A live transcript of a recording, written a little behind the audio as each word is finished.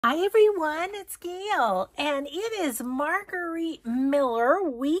Hi everyone, it's Gail, and it is Margarete Miller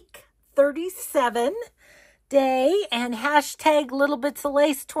week 37 day and hashtag Little Bits of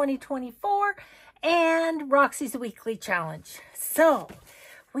Lace 2024 and Roxy's weekly challenge. So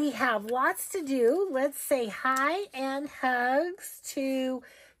we have lots to do. Let's say hi and hugs to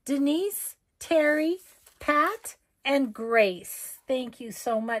Denise, Terry, Pat, and Grace. Thank you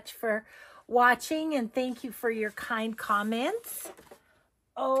so much for watching and thank you for your kind comments.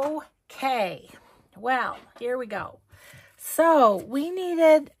 Okay, well, here we go. So we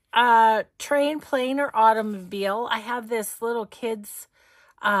needed a train, plane, or automobile. I have this little kid's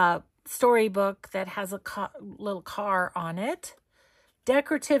storybook that has a little car on it.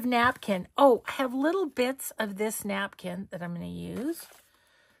 Decorative napkin. Oh, I have little bits of this napkin that I'm going to use.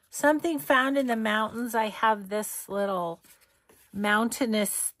 Something found in the mountains. I have this little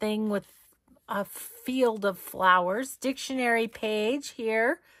mountainous thing with a field of flowers. Dictionary page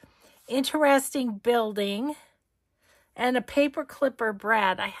here. Interesting building. And a paper clipper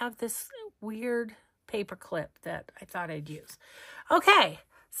brad. I have this weird paper clip that I thought I'd use. Okay,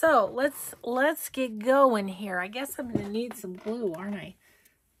 so let's get going here. I guess I'm going to need some glue, aren't I?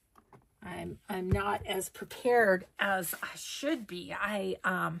 I'm not as prepared as I should be. I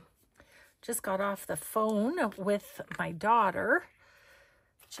just got off the phone with my daughter.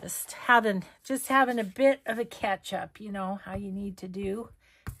 Just having a bit of a catch up, you know, how you need to do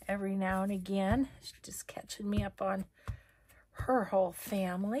every now and again. She's just catching me up on her whole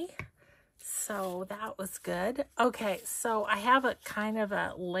family. So that was good. Okay, so I have a kind of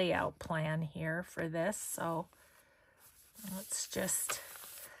a layout plan here for this. So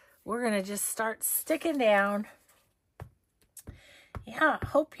we're going to just start sticking down. Yeah,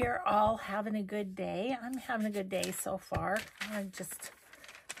 hope you're all having a good day. I'm having a good day so far. I just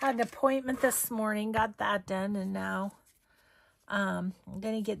had an appointment this morning, got that done, and now I'm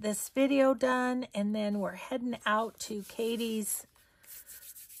going to get this video done, and then we're heading out to Katie's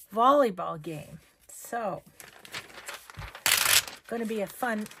volleyball game. So, going to be a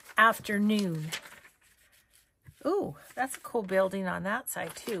fun afternoon. Ooh, that's a cool building on that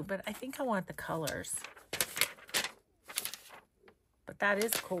side too, but I think I want the colors. But that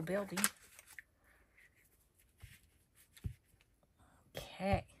is a cool building.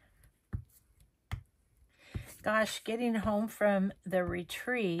 Okay. Gosh, getting home from the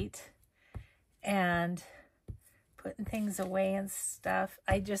retreat and putting things away and stuff,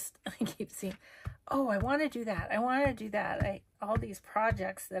 I keep seeing, oh, I want to do that. I want to do that. All these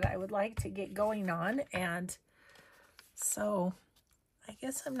projects that I would like to get going on. And so I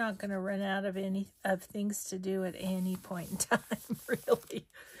guess I'm not going to run out of things to do at any point in time, really.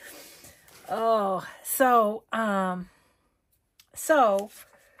 Oh, so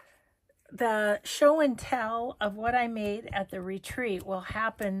the show and tell of what I made at the retreat will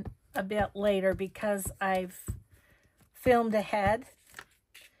happen a bit later because I've filmed ahead,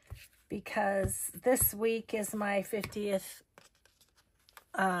 because this week is my 50th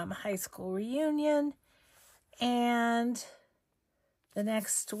high school reunion, and the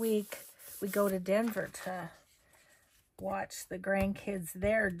next week we go to Denver to watch the grandkids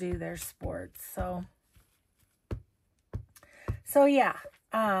there do their sports. So yeah,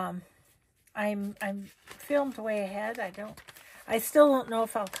 I'm filmed way ahead. I still don't know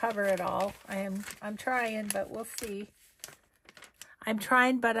if I'll cover it all. I'm trying, but we'll see. I'm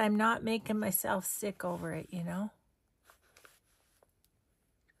trying, but I'm not making myself sick over it, you know.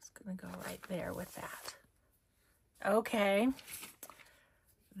 Just gonna go right there with that. Okay.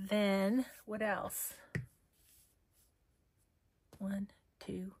 Then what else? 1,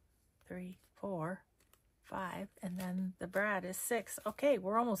 2, 3, 4, 5, and then the brad is 6. Okay,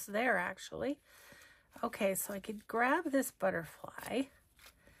 we're almost there actually. Okay, so I could grab this butterfly,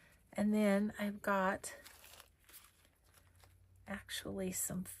 and then I've got actually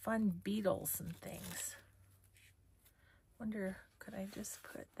some fun beetles and things. Wonder, could I just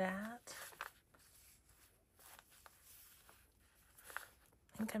put that?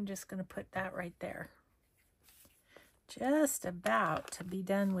 I think I'm just going to put that right there. Just about to be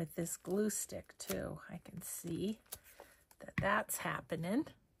done with this glue stick too. I can see that that's happening.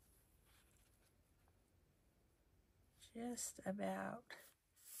 Just about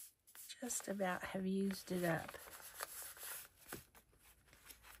have used it up.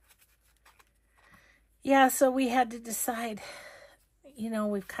 Yeah, so we had to decide, you know,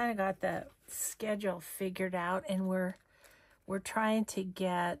 we've kind of got the schedule figured out, and we're trying to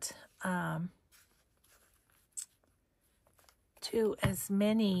get to as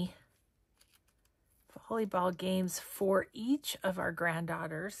many volleyball games for each of our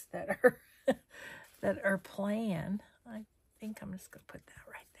granddaughters that are playing. I think I'm just going to put that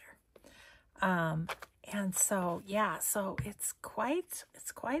right there. And so, yeah, so it's quite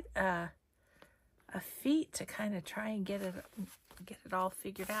a feat to kind of try and get it all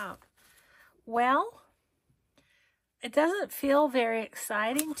figured out. Well, it doesn't feel very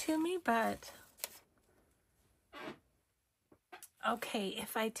exciting to me, but okay,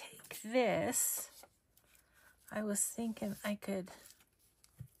 if I take this, I was thinking I could,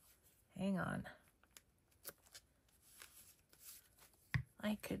 hang on,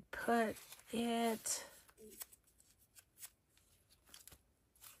 I could put it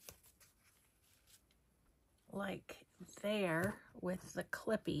like there with the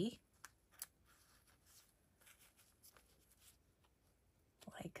clippy,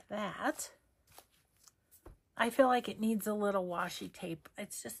 like that. I feel like it needs a little washi tape.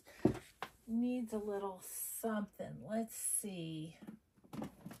 It's just needs a little something. Let's see.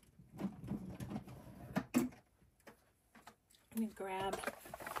 Let me grab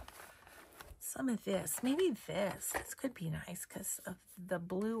some of this. Maybe this. This could be nice because of the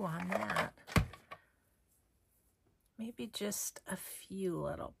blue on that. Maybe just a few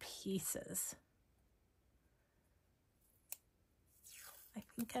little pieces. I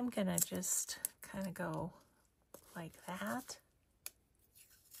think I'm gonna just kind of go like that.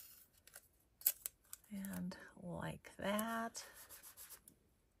 And like that.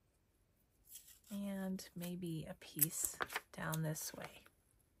 And maybe a piece down this way.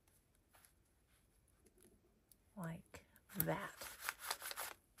 Like that.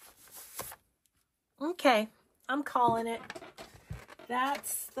 Okay, I'm calling it.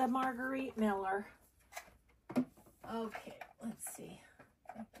 That's the Margarete Miller. Okay, let's see.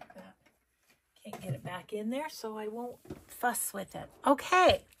 Can't get it back in there, so I won't fuss with it.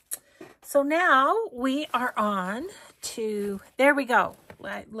 Okay, so now we are on to, there we go.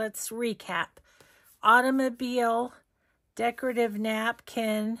 Let's recap. Automobile, decorative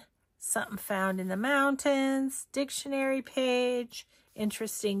napkin, something found in the mountains, dictionary page,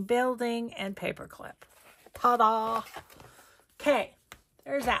 interesting building, and paperclip. Ta-da! Okay,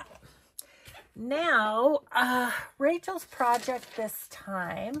 there's that. Now, Rachel's project this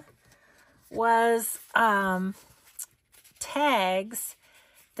time was tags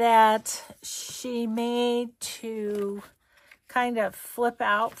that she made to kind of flip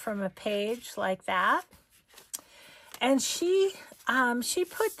out from a page like that. And she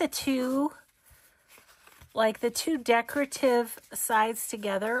put the two decorative sides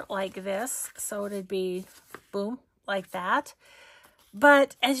together like this. So it'd be boom, like that.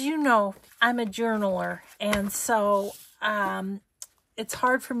 But as you know, I'm a journaler, and so it's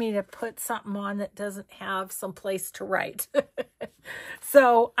hard for me to put something on that doesn't have some place to write.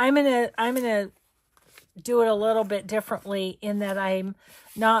 So I'm gonna do it a little bit differently in that I'm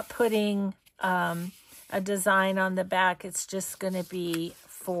not putting a design on the back. It's just gonna be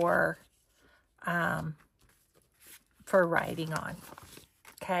for writing on.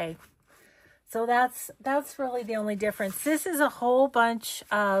 Okay. So that's really the only difference. This is a whole bunch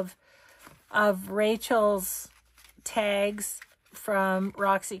of Rachel's tags from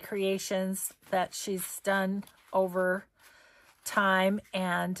Roxy Creations that she's done over time,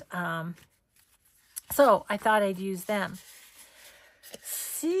 and so I thought I'd use them.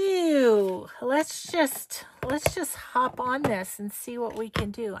 So let's just hop on this and see what we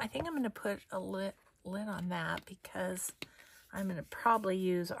can do. I think I'm going to put a lid on that because I'm going to probably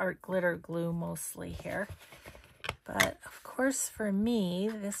use art glitter glue mostly here. But of course for me,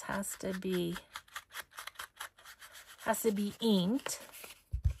 this has to be inked.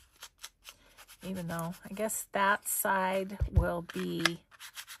 Even though I guess that side will be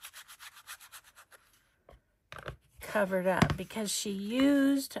covered up because she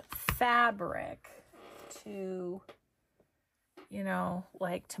used fabric to, you know,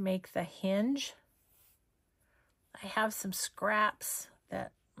 like to make the hinge. I have some scraps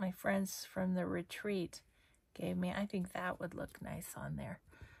that my friends from the retreat gave me. I think that would look nice on there.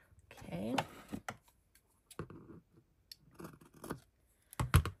 Okay.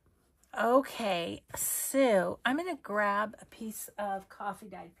 Okay, so I'm going to grab a piece of coffee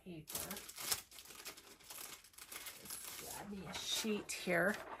dyed paper. Let's grab me a sheet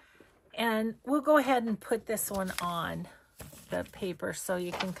here. And we'll go ahead and put this one on the paper so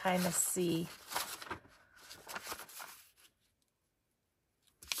you can kind of see.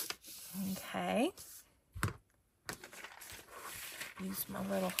 Okay. Use my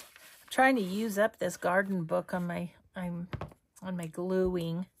little, I'm trying to use up this garden book on my, on my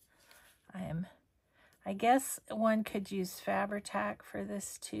gluing. I guess one could use Fabri-Tac for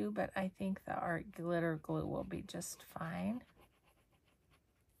this too, but I think the art glitter glue will be just fine.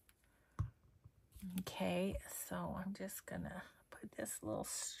 Okay, so I'm just gonna put put this little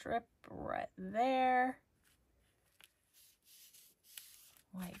strip right there,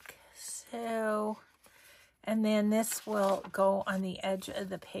 like so. And then this will go on the edge of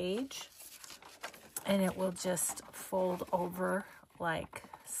the page, and it will just fold over like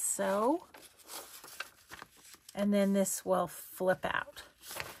so. And then this will flip out.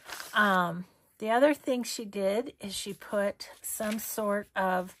 The other thing she did is she put some sort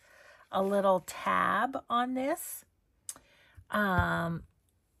of a little tab on this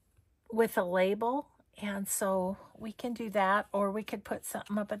with a label. And so we can do that, or we could put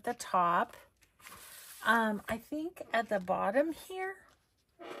something up at the top. I think at the bottom here,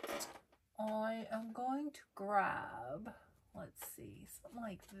 I am going to grab, let's see, something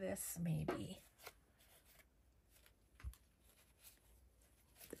like this maybe.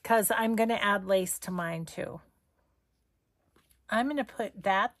 Because I'm going to add lace to mine too. I'm going to put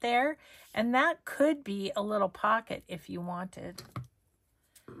that there, and that could be a little pocket if you wanted.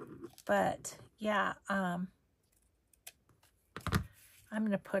 But yeah, I'm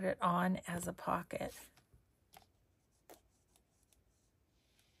going to put it on as a pocket.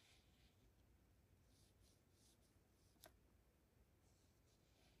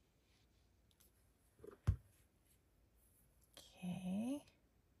 Okay.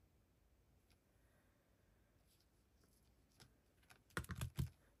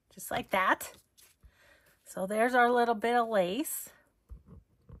 Just like that. So there's our little bit of lace.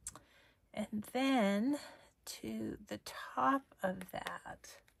 And then to the top of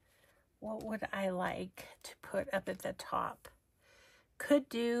that, what would I like to put up at the top? Could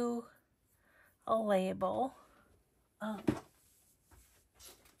do a label. Let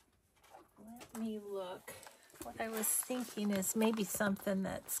me look. What I was thinking is maybe something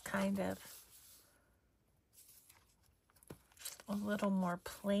that's kind of a little more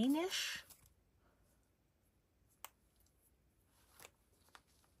plainish.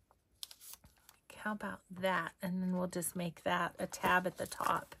 How about that? And then we'll just make that a tab at the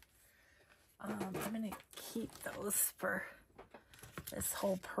top. I'm going to keep those for this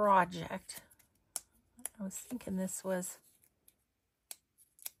whole project. I was thinking this was,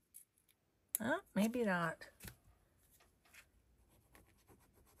 maybe not.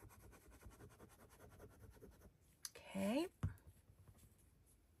 Okay.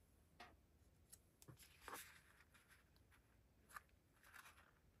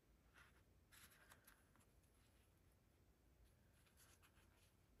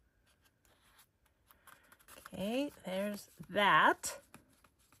 Okay, there's that.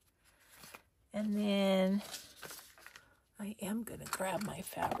 And then I am going to grab my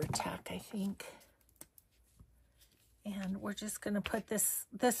Fabri-Tac, I think. And we're just going to put this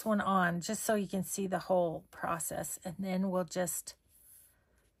one on just so you can see the whole process. And then we'll just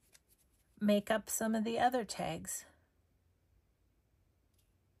make up some of the other tags.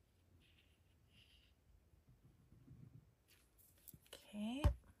 Okay.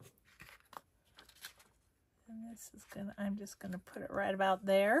 And this is I'm just gonna put it right about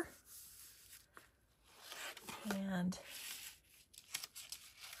there. And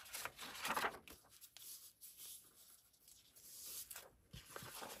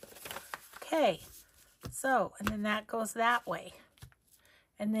okay, so, and then that goes that way.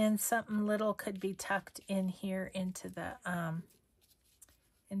 And then something little could be tucked in here into the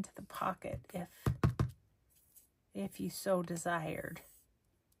pocket if you so desired.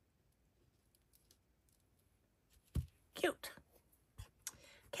 Cute.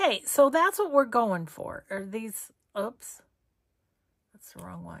 Okay, so that's what we're going for. Are these, oops, that's the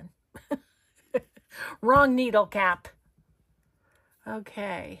wrong one. Wrong needle cap.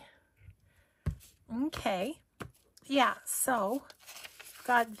 Okay. Okay. Yeah, so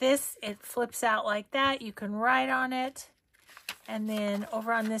got this, it flips out like that. You can write on it. And then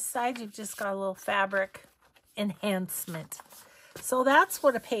over on this side, you've just got a little fabric enhancement. So that's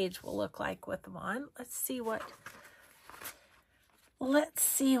what a page will look like with them on. Let's see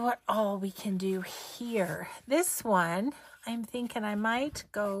what all we can do here. This one, I'm thinking I might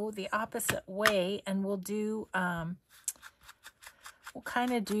go the opposite way, and we'll do, we'll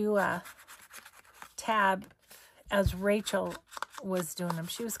kind of do a tab as Rachel was doing them.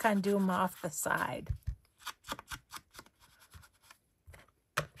 She was kind of doing them off the side.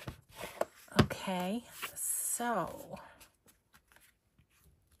 Okay, so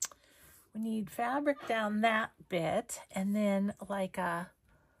we need fabric down that bit, and then like a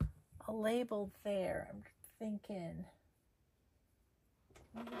label there. I'm thinking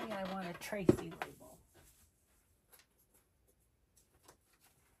maybe I want a Tracy label.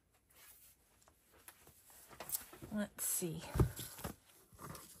 Let's see.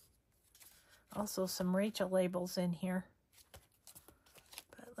 Also some Rachel labels in here.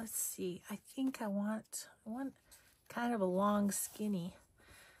 let's see. I think I want kind of a long, skinny.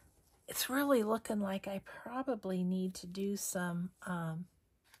 It's really looking like I probably need to do some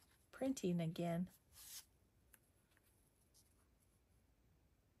printing again.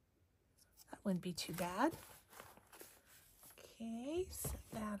 That wouldn't be too bad. Okay, set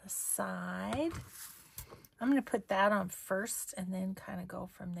that aside. I'm going to put that on first and then kind of go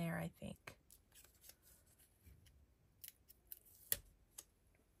from there, I think.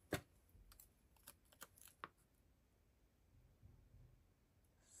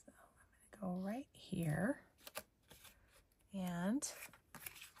 So I'm going to go right here. And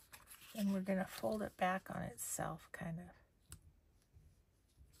then we're going to fold it back on itself, kind of.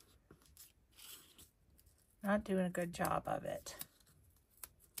 Not doing a good job of it.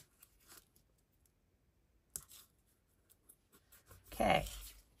 Okay.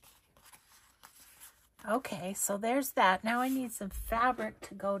 Okay, so there's that. Now I need some fabric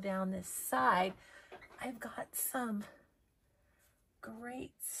to go down this side. I've got some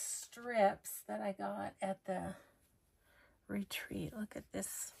great strips that I got at the retreat. Look at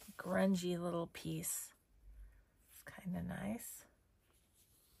this grungy little piece. It's kind of nice.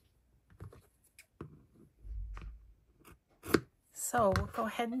 So we'll go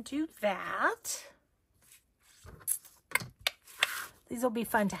ahead and do that. These will be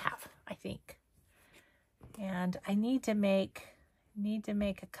fun to have, I think. And I need to make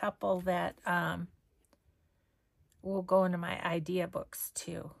a couple that will go into my idea books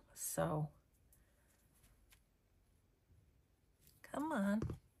too. So come on,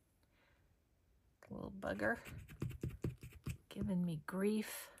 little bugger, giving me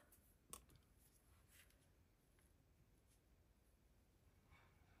grief.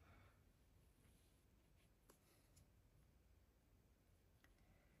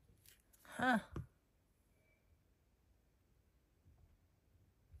 Huh.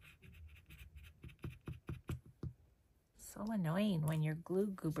 So annoying when your glue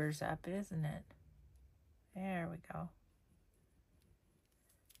goobers up, isn't it? There we go.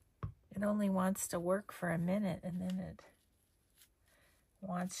 It only wants to work for a minute and then it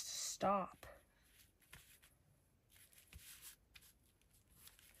wants to stop.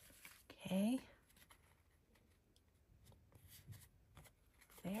 Okay.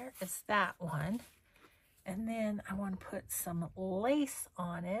 There is that one. And then I want to put some lace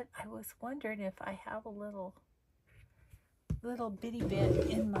on it. I was wondering if I have a little bitty bit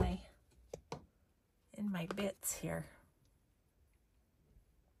in my bits here.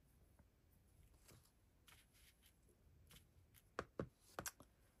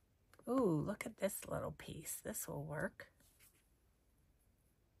 Ooh, look at this little piece. This will work.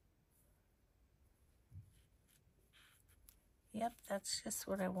 Yep, that's just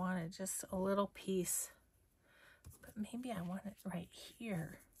what I wanted, just a little piece. But maybe I want it right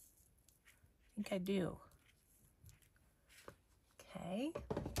here. I think I do. Okay.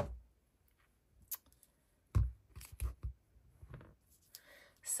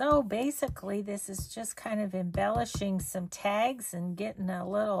 So basically this is just kind of embellishing some tags and getting a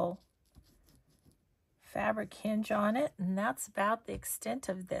little fabric hinge on it, and that's about the extent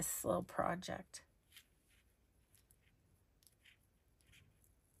of this little project.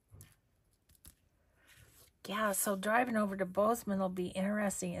 Yeah, so driving over to Bozeman will be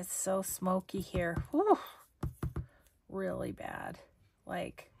interesting. It's so smoky here. Whew. Really bad.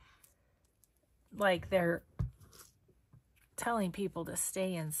 Like they're telling people to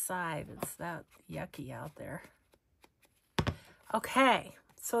stay inside. It's that yucky out there. Okay,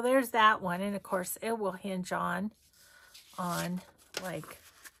 so there's that one. And of course it will hinge on like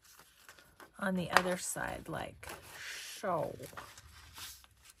on the other side, like so.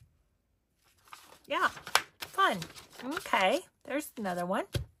 Yeah, fun. Okay, there's another one.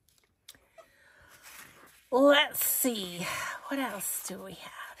 Let's see, what else do we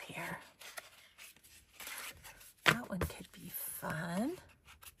have here? That one could be fun.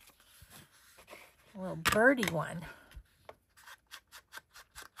 A little birdie one.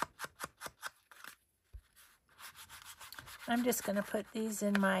 I'm just going to put these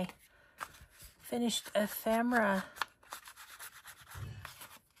in my finished ephemera,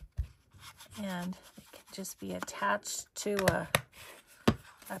 and they can just be attached to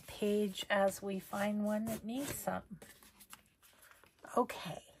a page as we find one that needs something.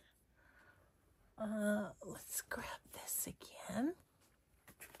 Okay. Let's grab this again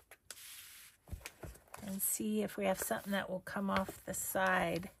and see if we have something that will come off the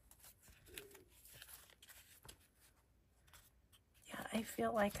side. Yeah, I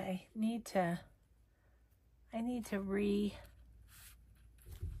feel like I need to reprint.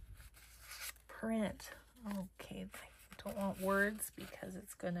 Okay, I Don't want words because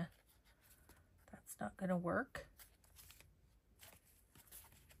that's not gonna work.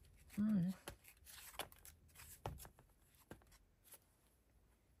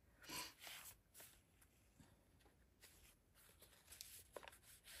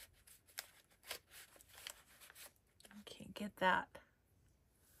 Can't get that.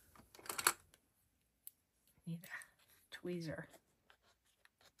 Need a tweezer.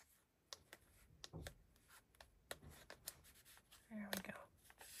 There we go.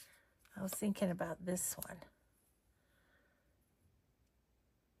 I was thinking about this one.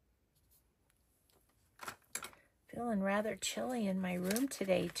 Feeling rather chilly in my room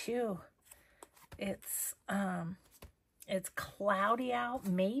today too. It's cloudy out.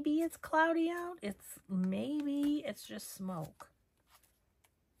 Maybe it's cloudy out. Maybe it's just smoke.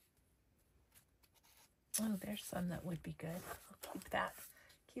 Oh, there's some that would be good. I'll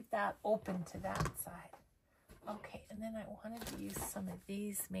keep that open to that side. Okay, and then I wanted to use some of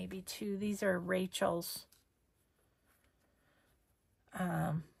these maybe too. These are Rachel's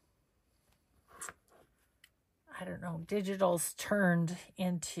I don't know, digitals turned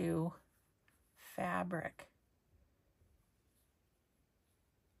into fabric.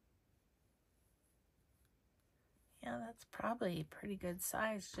 Yeah, that's probably a pretty good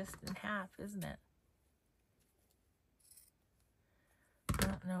size, just in half, isn't it? I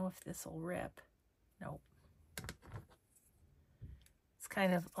don't know if this will rip. Nope. It's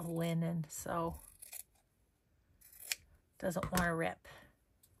kind of a linen, so doesn't want to rip.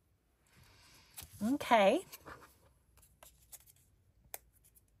 Okay.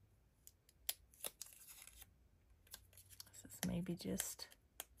 This is maybe just,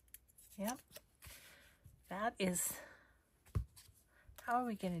 yep. That is, how are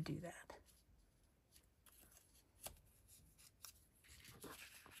we going to do that?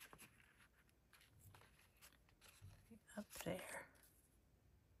 Up there.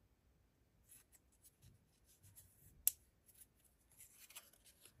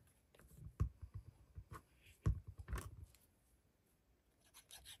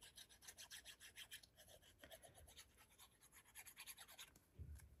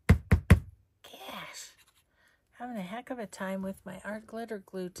 Gosh, having a heck of a time with my art glitter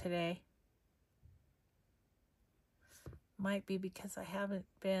glue today. Might be because I haven't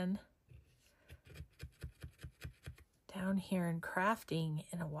been down here and crafting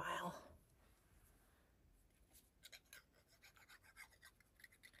in a while.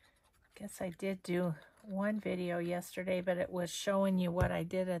 Guess I did do one video yesterday, but it was showing you what I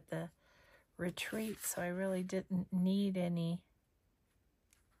did at the retreat, so I really didn't need any.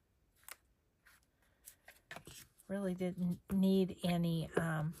 Really didn't need any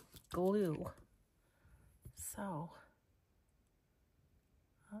glue. So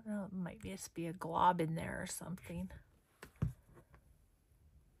I don't know, it might just be a glob in there or something.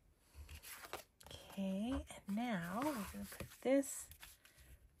 Okay, and now we're going to put this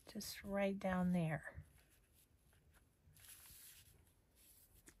just right down there.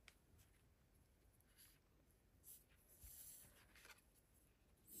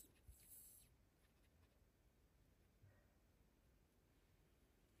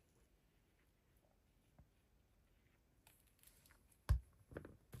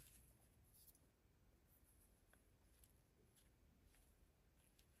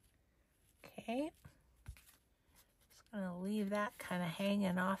 Okay, just going to leave that kind of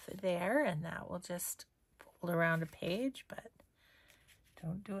hanging off of there, and that will just fold around a page, but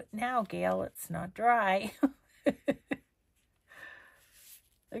don't do it now, Gail, it's not dry.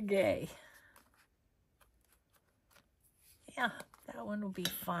 Okay. Yeah, that one will be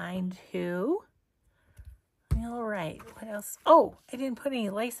fine too. All right, what else? Oh, I didn't put any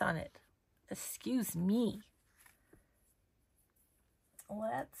lace on it. Excuse me.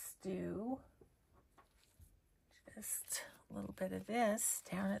 Let's do just a little bit of this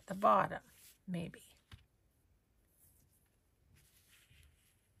down at the bottom, maybe.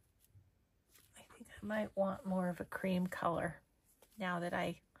 I think I might want more of a cream color now that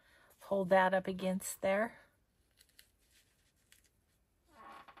I hold that up against there.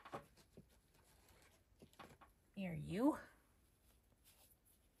 Here, you.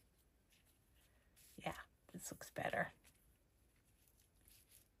 Yeah, this looks better.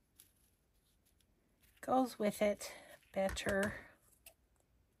 Goes with it better.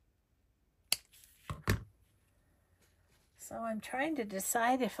 So I'm trying to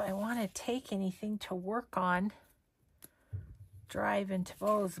decide if I want to take anything to work on drive into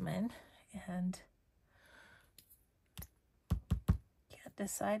Bozeman, and can't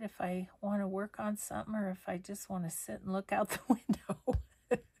decide if I want to work on something or if I just want to sit and look out the window.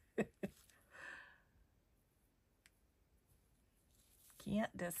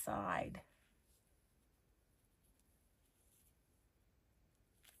 can't decide.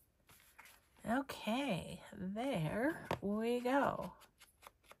 Okay, there we go.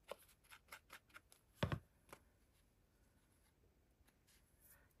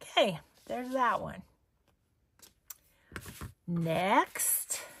 Okay, there's that one.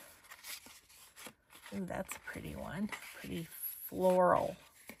 Next, ooh, that's a pretty one, pretty floral.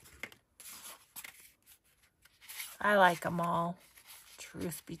 I like them all.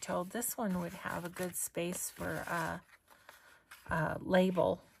 Truth be told, this one would have a good space for a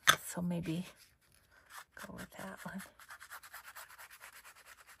label, so maybe go with that one.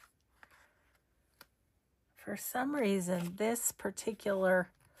 For some reason, this particular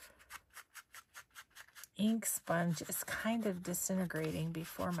ink sponge is kind of disintegrating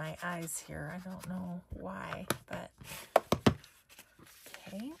before my eyes here. I don't know why, but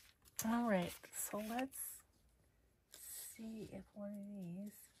okay. All right, so let's see if one of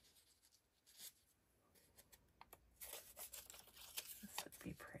these, this would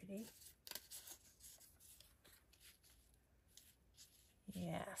be pretty.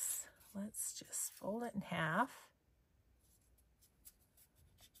 Yes, let's just fold it in half.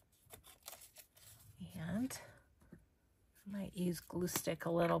 And I might use glue stick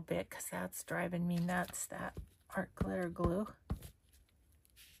a little bit because that's driving me nuts, that art glitter glue.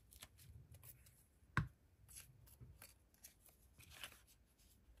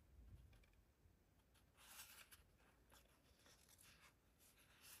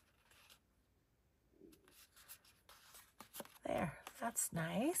 There, that's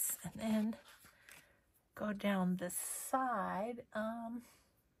nice. And then go down this side. I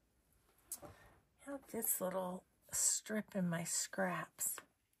have this little strip in my scraps.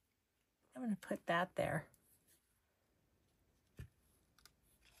 I'm going to put that there.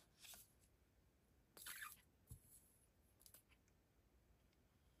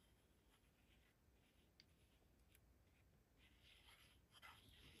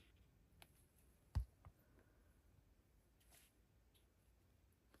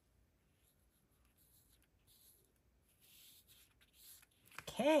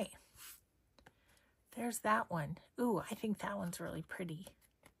 Okay, there's that one. Ooh, I think that one's really pretty.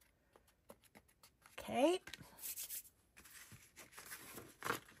 Okay,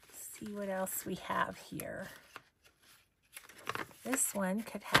 see what else we have here. This one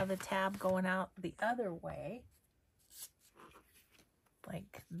could have a tab going out the other way,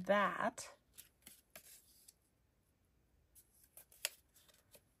 like that.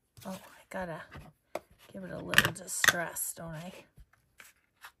 Oh, I gotta give it a little distress, don't I?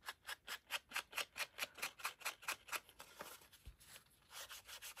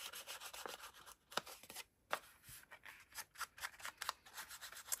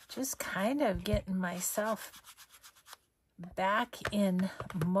 Just kind of getting myself back in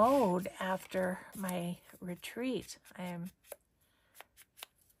mode after my retreat. I am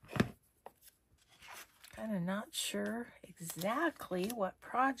kind of not sure exactly what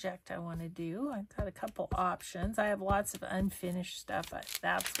project I want to do. I've got a couple options. I have lots of unfinished stuff.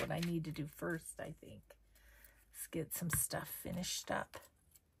 That's what I need to do first, I think. Let's get some stuff finished up.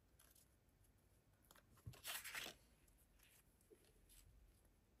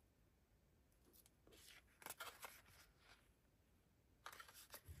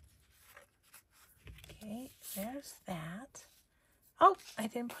 Okay, there's that. Oh, I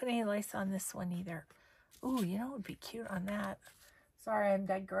didn't put any lace on this one either. Ooh, you know what would be cute on that? Sorry, I'm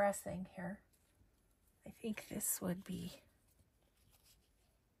digressing here. I think this would be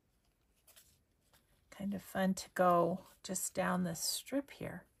kind of fun to go just down this strip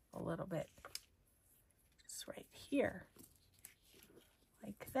here a little bit. Just right here.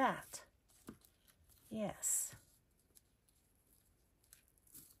 Like that. Yes.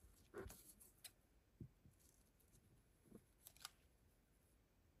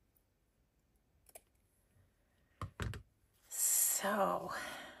 So,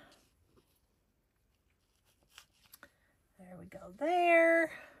 there we go there.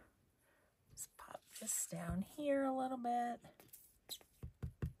 Let's pop this down here a little bit.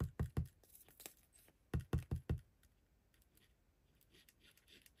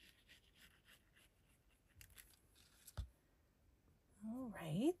 All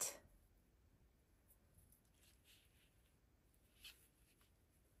right.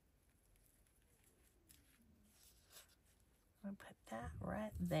 I'm going to put that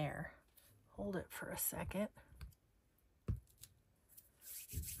right there. Hold it for a second.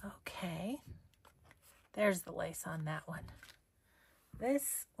 Okay. There's the lace on that one.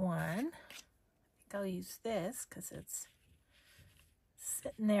 This one, I think I'll use this because it's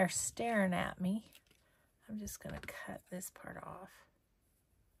sitting there staring at me. I'm just going to cut this part off.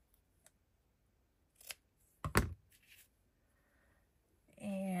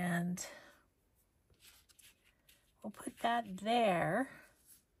 that there.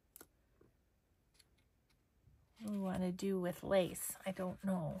 What do we want to do with lace? I don't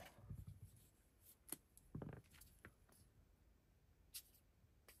know.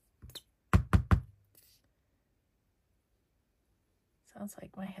 Sounds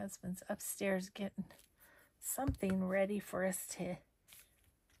like my husband's upstairs getting something ready for us to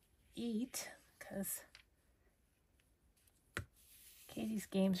eat, because Katie's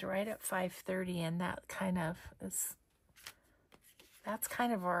game's right at 5:30, and that kind of is, that's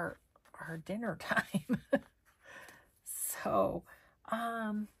kind of our dinner time. So,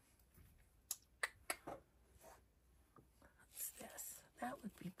 what's this? That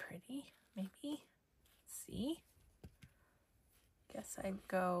would be pretty, maybe. Let's see. Guess I'd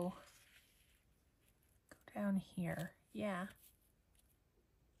go down here. Yeah.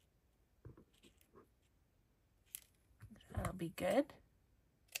 That'll be good.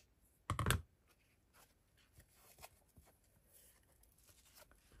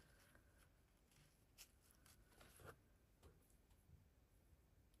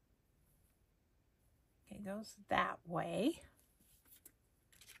 Okay, goes that way.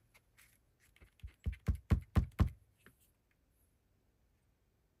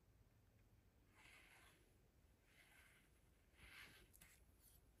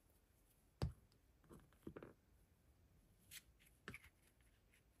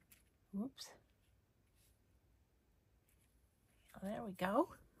 Oops. Oh, there we go.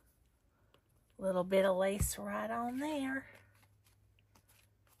 A little bit of lace right on there.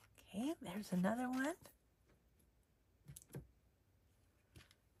 Okay, there's another one.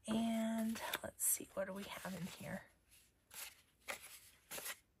 And let's see, what do we have in here?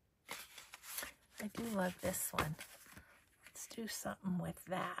 I do love this one. Let's do something with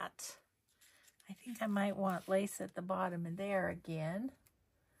that. I think I might want lace at the bottom of there again.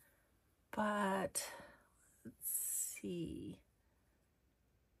 But let's see.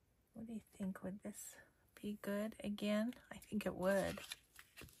 What do you think? Would this be good again? I think it would.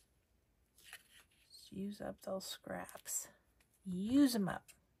 Just use up those scraps. Use them up.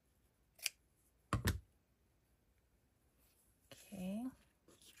 Okay.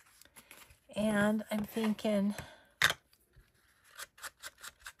 And I'm thinking,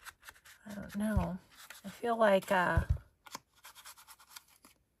 I don't know. I feel like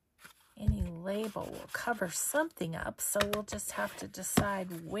any label will cover something up, so we'll just have to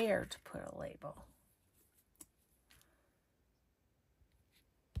decide where to put a label.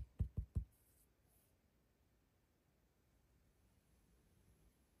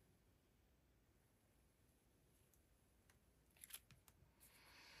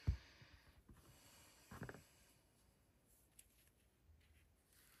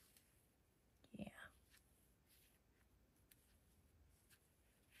 Yeah.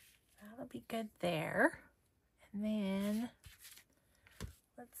 That'll be good there. And then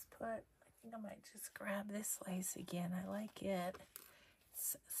let's put, I think I might just grab this lace again. I like it.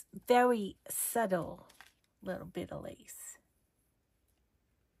 It's very subtle little bit of lace.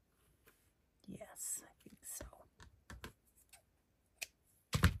 Yes, I think so.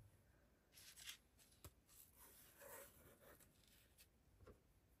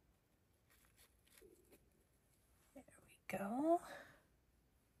 There we go.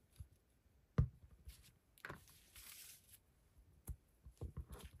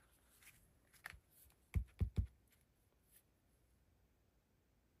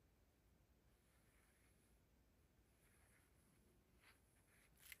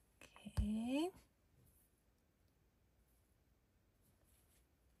 Okay.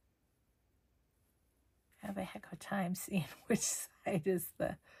 Have a heck of a time seeing which side is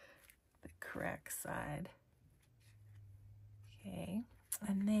the correct side. Okay,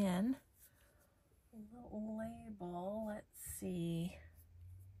 and then a little label, let's see.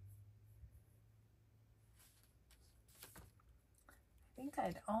 I think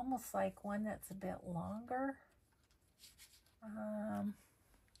I'd almost like one that's a bit longer.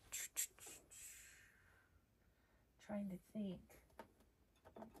 Trying to think.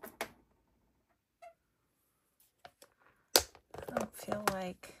 I don't feel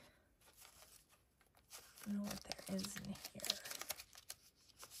like I know what there is in here.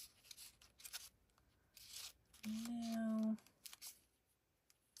 No.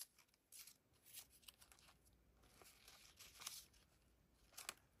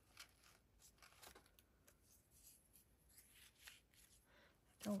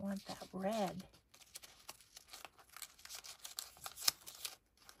 I don't want that red.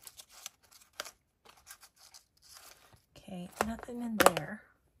 Okay, nothing in there.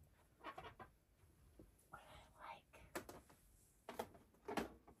 What I like.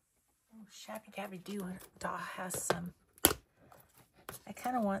 Oh, Shabby Dabby Doll has some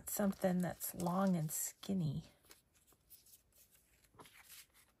kind of want something that's long and skinny.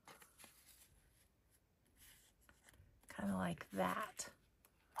 Kind of like that.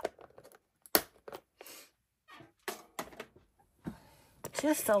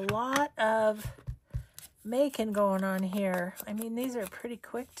 Just a lot of making going on here. I mean, these are pretty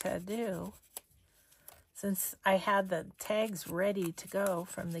quick to do since I had the tags ready to go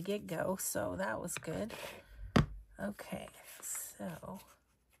from the get-go, so that was good. Okay, so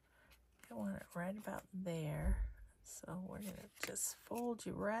I want it right about there. So we're going to just fold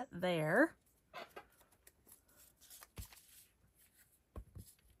you right there.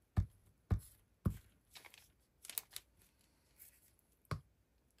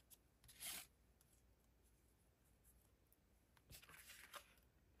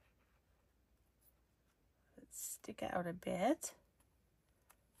 Stick out a bit.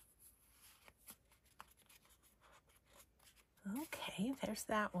 Okay, there's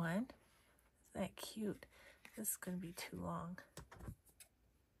that one. Isn't that cute? This is going to be too long.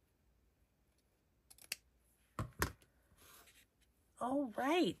 All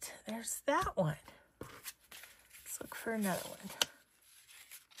right, there's that one. Let's look for another one.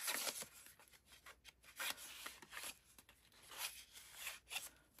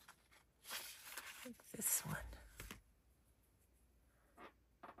 Like this one.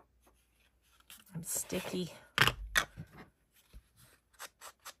 I'm sticky. I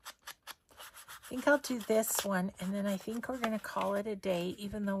think I'll do this one, and then I think we're going to call it a day,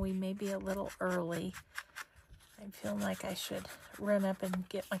 even though we may be a little early. I'm feeling like I should run up and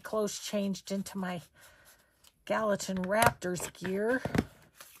get my clothes changed into my Gallatin Raptors gear.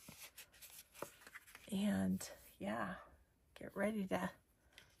 And yeah, get ready to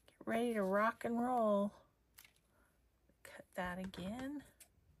rock and roll. Cut that again.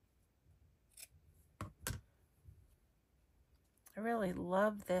 I really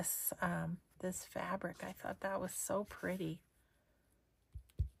love this this fabric. I thought that was so pretty.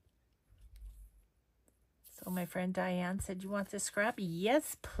 So my friend Diane said, "You want this scrap?"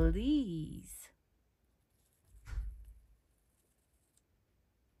 Yes, please.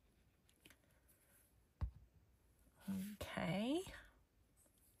 Okay.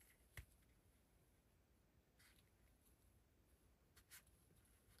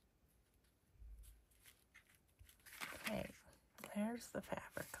 Okay, there's the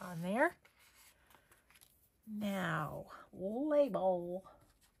fabric on there. Now, label.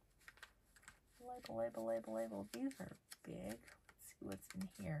 Label. These are big. Let's see what's in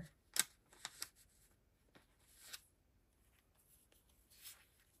here.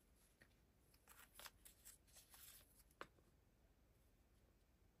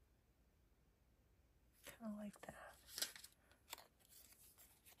 Kind of like that.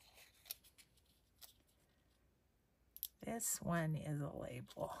 This one is a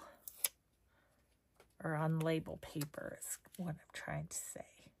label. Or on label paper is what I'm trying to say.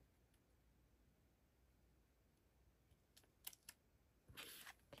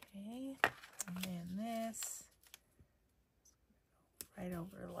 Okay, and then this right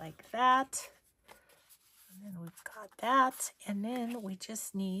over like that. And then we've got that. And then we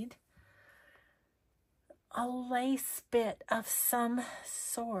just need a lace bit of some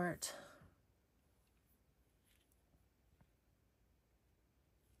sort.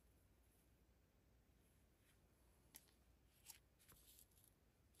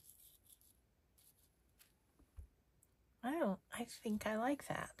 I think I like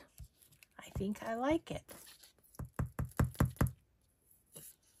that. I think I like it.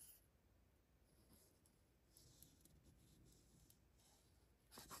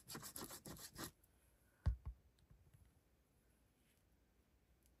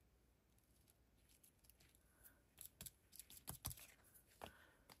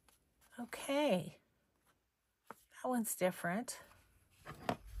 Okay. That one's different.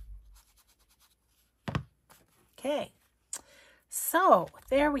 Okay. So,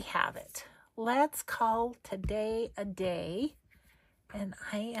 there we have it. Let's call today a day. And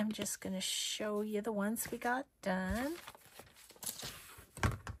I am just going to show you the ones we got done.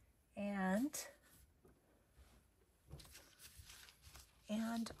 And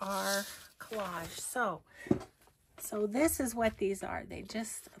our collage. So this is what these are. They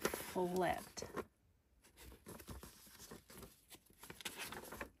just flipped.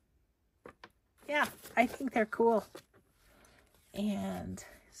 Yeah, I think they're cool. And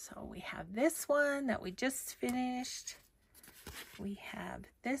so we have this one that we just finished. We have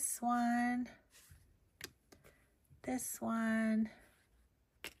this one, this one,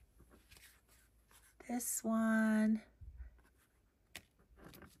 this one.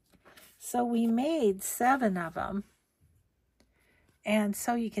 So we made 7 of them. And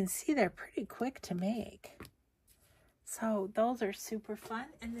so you can see they're pretty quick to make. So those are super fun.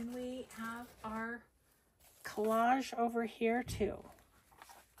 And then we have our collage over here too.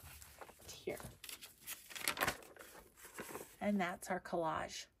 Here. And that's our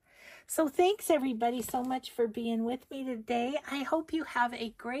collage. So thanks everybody so much for being with me today. I hope you have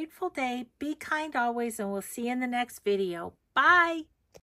a grateful day. Be kind always, and we'll see you in the next video. Bye.